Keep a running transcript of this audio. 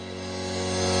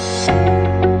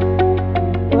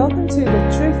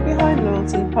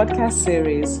podcast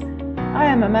series. I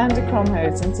am Amanda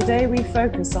Cromhote, and today we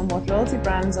focus on what loyalty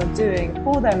brands are doing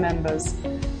for their members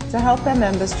to help their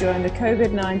members during the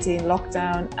COVID-19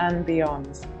 lockdown and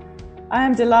beyond. I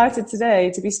am delighted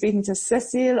today to be speaking to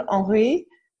Cécile Henry,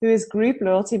 who is Group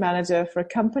Loyalty Manager for a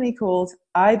company called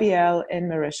IBL in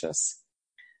Mauritius.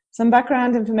 Some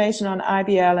background information on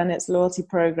IBL and its loyalty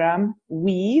program,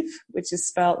 Weave, which is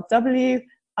spelled W-I-I-V.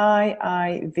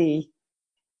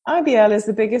 IBL is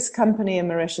the biggest company in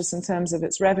Mauritius in terms of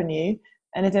its revenue,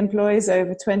 and it employs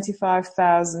over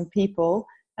 25,000 people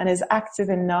and is active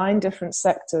in 9 different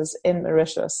sectors in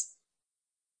Mauritius.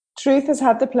 Truth has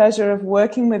had the pleasure of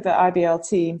working with the IBL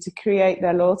team to create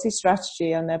their loyalty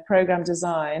strategy and their program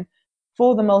design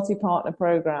for the multi-partner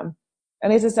program.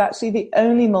 And it is actually the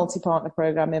only multi-partner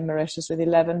program in Mauritius with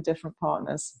 11 different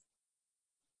partners.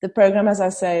 The program, as I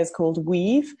say, is called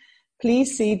Weave.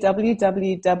 Please see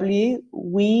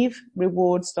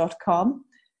www.weaverewards.com.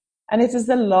 And it is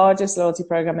the largest loyalty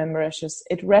program in Mauritius.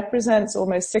 It represents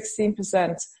almost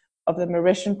 16% of the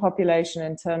Mauritian population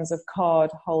in terms of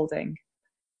card holding.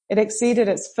 It exceeded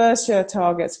its first year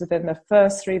targets within the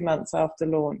first 3 months after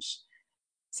launch.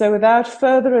 So without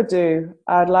further ado,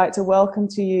 I'd like to welcome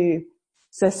to you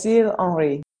Cécile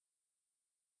Henry.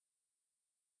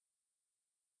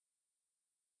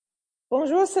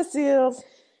 Bonjour Cécile.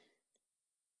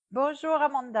 Bonjour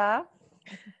Amanda.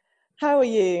 How are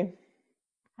you?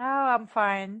 Oh, I'm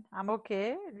fine. I'm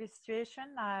okay. The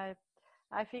situation, I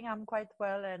think I'm quite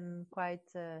well and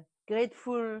quite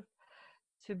grateful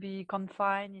to be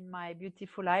confined in my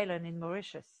beautiful island in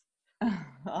Mauritius.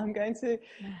 I'm going to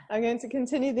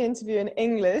continue the interview in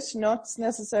English, not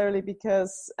necessarily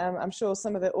because I'm sure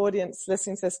some of the audience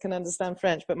listening to this can understand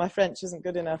French, but my French isn't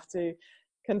good enough to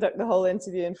conduct the whole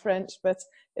interview in French. But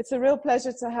it's a real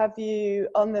pleasure to have you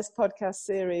on this podcast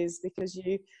series because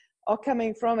you are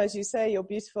coming from, as you say, your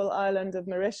beautiful island of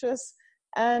Mauritius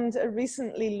and a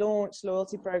recently launched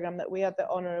loyalty program that we had the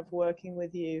honor of working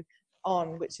with you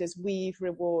on, which is Weave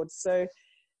Rewards. So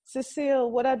Cécile,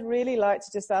 what I'd really like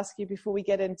to just ask you before we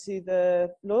get into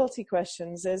the loyalty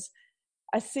questions is,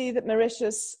 I see that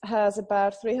Mauritius has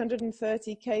about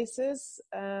 330 cases.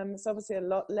 It's obviously a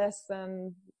lot less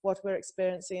than what we're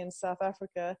experiencing in South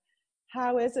Africa.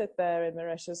 How is it there in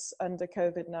Mauritius under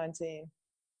COVID-19?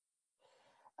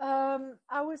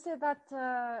 I would say that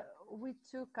I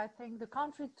think the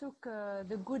country took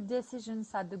the good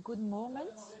decisions at the good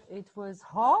moment. It was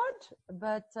hard,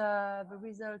 but the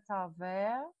results are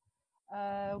there.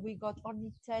 We got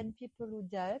only 10 people who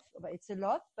died. It's a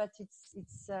lot, but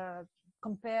it's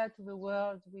compared to the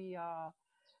world, we are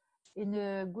in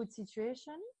a good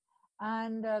situation.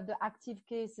 And the active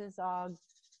cases are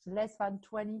less than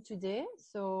 20 today.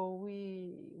 So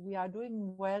we are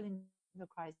doing well in the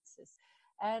crisis.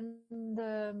 And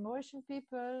the Mauritian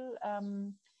people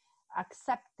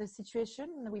accept the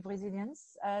situation with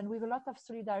resilience and with a lot of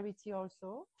solidarity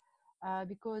also,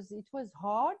 because it was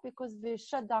hard because they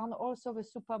shut down also the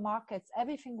supermarkets.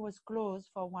 Everything was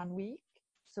closed for 1 week.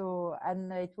 So,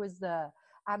 and it was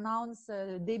announced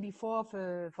the day before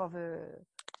for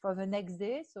the next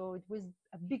day. So it was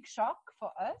a big shock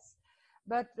for us.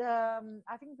 But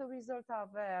I think the results are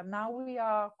there. Now we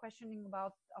are questioning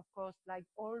about, of course, like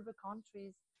all the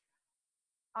countries,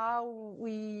 how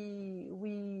we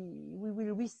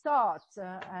will restart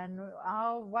and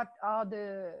what are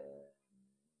the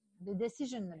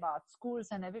decision about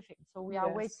schools and everything. So we are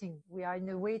waiting. We are in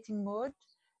a waiting mode.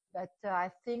 But I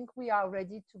think we are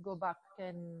ready to go back,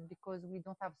 and because we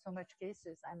don't have so much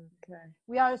cases, and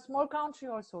we are a small country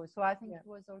also. So I think it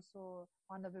was also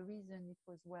one of the reasons it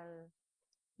was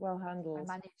well handled and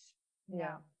managed.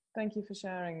 Yeah. Thank you for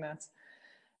sharing that.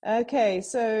 Okay,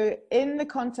 so in the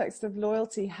context of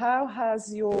loyalty, how has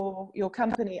your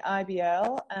company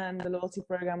IBL and the loyalty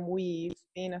program Weave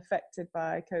been affected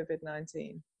by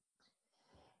COVID-19?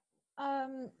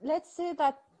 Let's say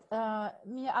that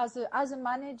me as a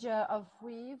manager of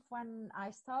Weave, when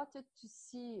I started to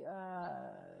see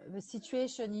the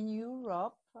situation in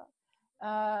Europe,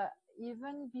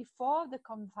 even before the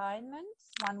confinement,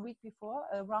 1 week before,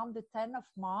 around the 10th of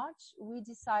March, we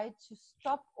decided to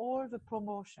stop all the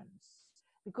promotions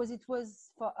because it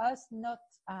was for us not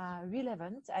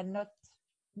relevant and not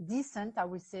decent, I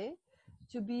would say,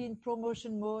 to be in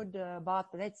promotion mode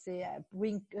about, let's say,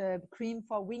 cream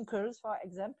for wrinkles, for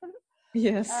example.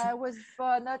 Yes. I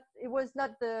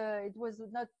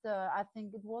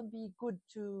think it won't be good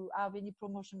to have any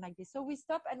promotion like this. So we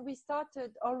stopped, and we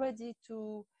started already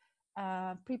to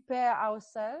prepare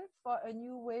ourselves for a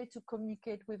new way to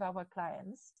communicate with our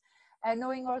clients, and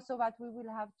knowing also that we will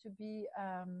have to be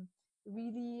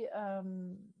really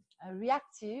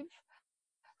reactive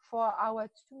for our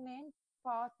two main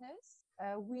partners,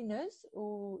 Winners,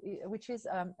 which is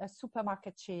a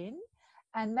supermarket chain,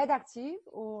 and Medactive,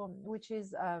 which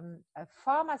is a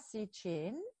pharmacy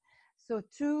chain. So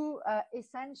two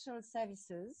essential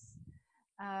services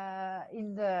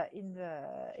in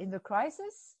the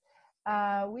crisis.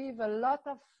 We have a lot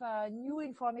of new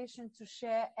information to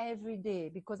share every day,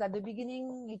 because at the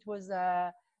beginning it was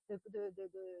the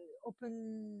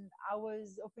opening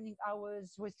hours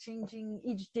was changing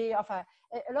each day.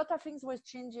 A lot of things was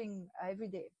changing every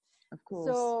day. Of course.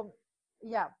 So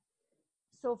yeah.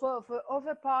 So for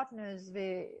other partners,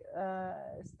 they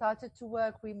started to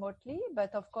work remotely,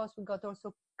 but of course we got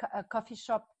also a coffee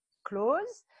shop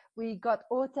closed. We got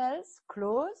hotels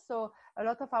closed. So a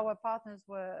lot of our partners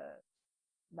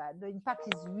the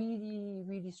impact is really,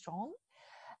 really strong.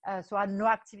 So I had no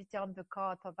activity on the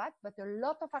card for that, but a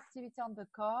lot of activity on the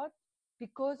card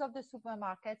because of the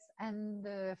supermarkets and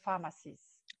the pharmacies.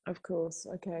 Of course.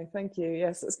 Okay. Thank you.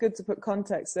 Yes, it's good to put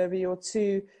context over. Your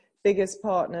two biggest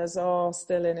partners are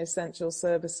still in essential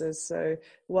services. So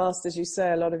whilst, as you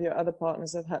say, a lot of your other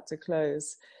partners have had to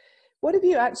close. What have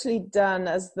you actually done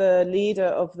as the leader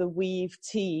of the Weave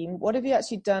team? What have you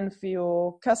actually done for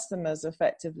your customers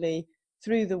effectively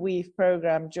through the Weave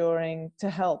program to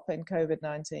help in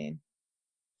COVID-19?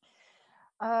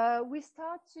 We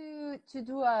start to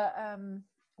do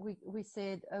we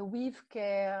said a Weave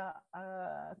Care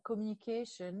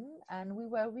communication, and we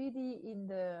were really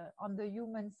on the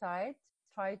human side,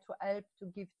 try to help to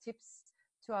give tips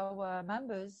to our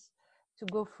members to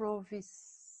go through this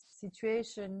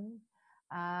situation,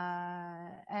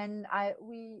 and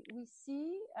we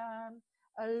see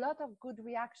a lot of good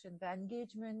reaction. The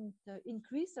engagement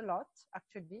increased a lot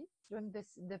actually during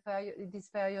this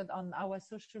period on our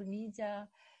social media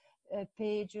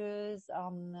pages.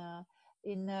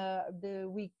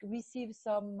 We received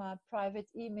some private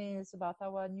emails about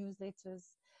our newsletters,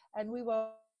 and we were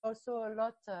also a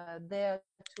lot there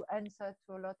to answer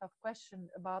to a lot of questions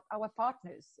about our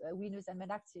partners, Winners and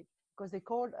Medactive, because they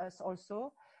called us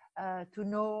also to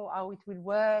know how it will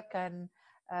work and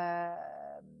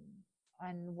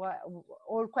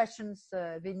all questions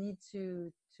they need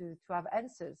to have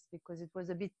answers, because it was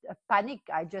a bit a panic.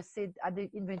 I just said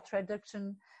in the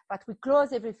introduction that we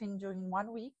closed everything during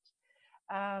 1 week.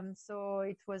 So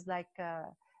it was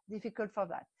difficult for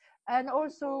that. And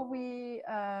also we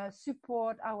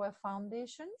support our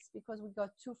foundations, because we got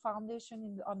 2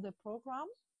 foundations on the program.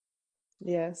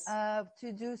 Yes.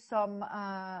 To do some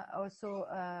also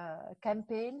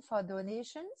campaign for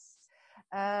donations.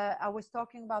 I was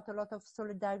talking about a lot of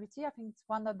solidarity. I think it's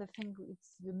one of the things,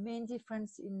 it's the main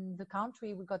difference in the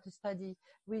country. We got to study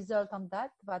result on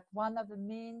that, but one of the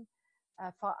main,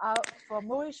 for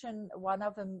Mauritian, one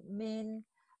of the main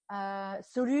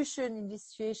solution in this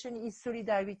situation is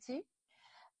solidarity.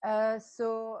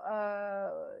 So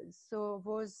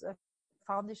those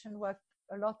foundation work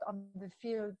a lot on the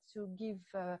field to give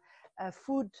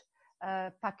food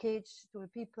package to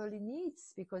people in need,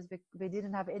 because they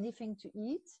didn't have anything to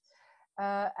eat.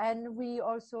 And we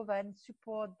also then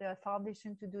support the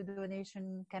foundation to do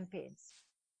donation campaigns.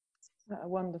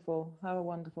 Wonderful. How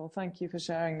wonderful. Thank you for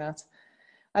sharing that.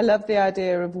 I love the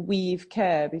idea of Weave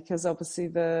Care, because obviously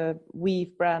the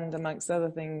Weave brand, amongst other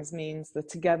things, means the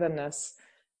togetherness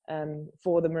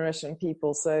for the Mauritian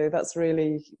people. So that's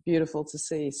really beautiful to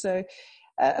see. So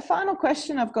a final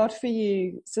question I've got for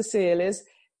you, Cecile, is,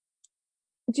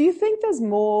 do you think there's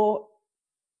more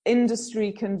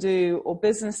industry can do, or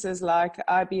businesses like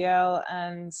IBL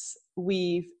and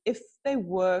Weave, if they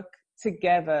work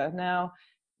together? Now,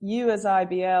 you as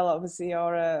IBL obviously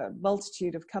are a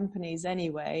multitude of companies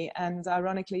anyway, and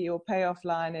ironically your payoff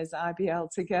line is IBL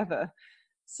together.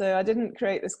 So I didn't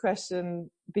create this question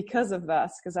because of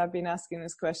that, because I've been asking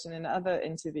this question in other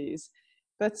interviews.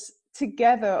 But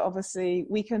together, obviously,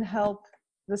 we can help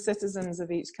the citizens of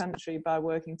each country by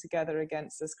working together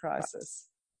against this crisis.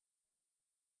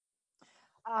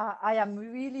 I am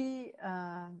really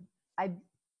a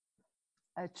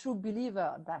true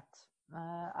believer of that.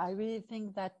 I really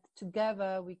think that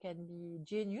together we can be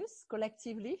genius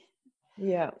collectively,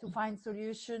 to find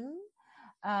solution.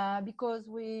 Because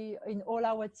in all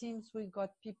our teams, we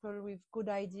got people with good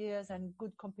ideas and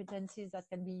good competencies that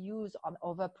can be used on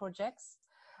other projects.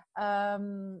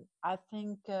 I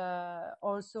think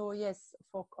also, yes,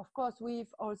 of course,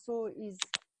 we've also is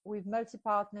with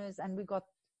multi-partners, and we got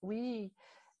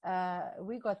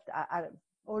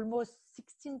almost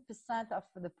 16% of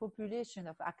the population,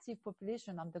 of active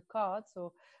population on the card.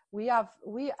 So I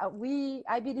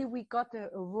believe we got a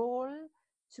role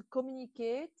to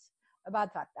communicate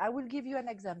about that. I will give you an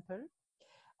example.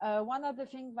 one of the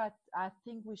things that I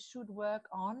think we should work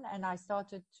on, and I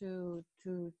started to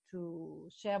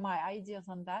share my ideas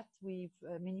on that with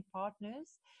many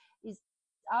partners, is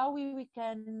how we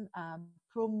can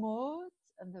promote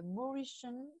the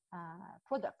Mauritian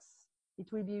products.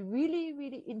 It will be really,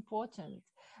 really important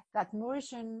that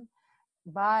Mauritian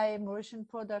buy Mauritian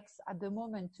products at the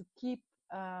moment to keep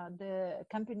the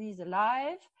companies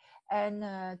alive and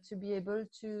to be able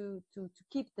to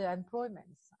keep the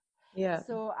employments. Yeah.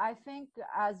 So I think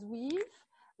as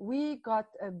we got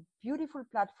a beautiful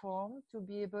platform to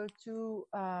be able to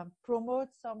promote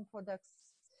some products.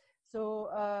 So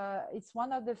it's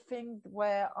one of the things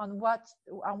where on what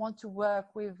I want to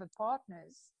work with the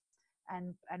partners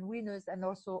and winners and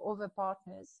also other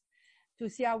partners to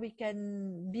see how we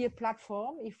can be a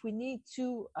platform if we need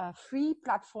to free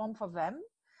platform for them.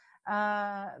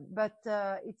 But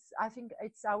I think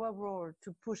it's our role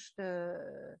to push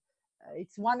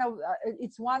it's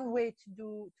one way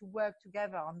to work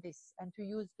together on this and to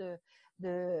use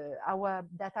our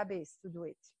database to do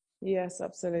it. Yes,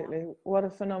 absolutely. What a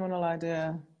phenomenal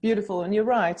idea. Beautiful. And you're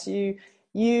right.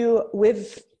 You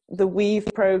with the Weave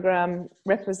program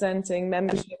representing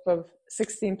membership of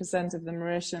 16% of the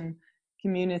Mauritian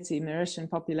community, Mauritian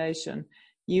population,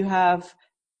 you have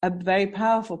a very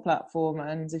powerful platform.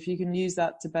 And if you can use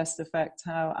that to best effect,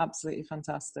 how absolutely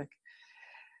fantastic.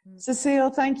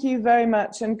 Cecile, thank you very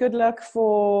much, and good luck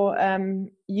for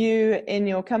you in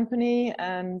your company,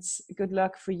 and good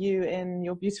luck for you in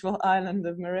your beautiful island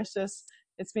of Mauritius.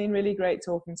 It's been really great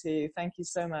talking to you. Thank you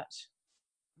so much.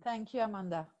 Thank you,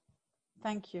 Amanda.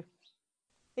 Thank you.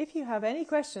 If you have any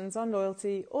questions on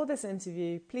loyalty or this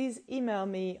interview, please email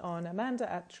me on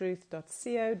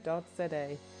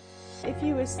amanda@truth.co.za. If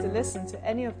you wish to listen to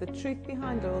any of the Truth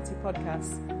Behind Loyalty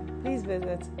podcasts, please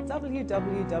visit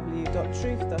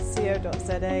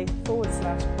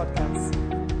www.truth.co.za/podcasts.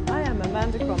 I am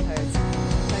Amanda Cromhout.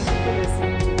 Thank you for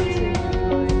listening.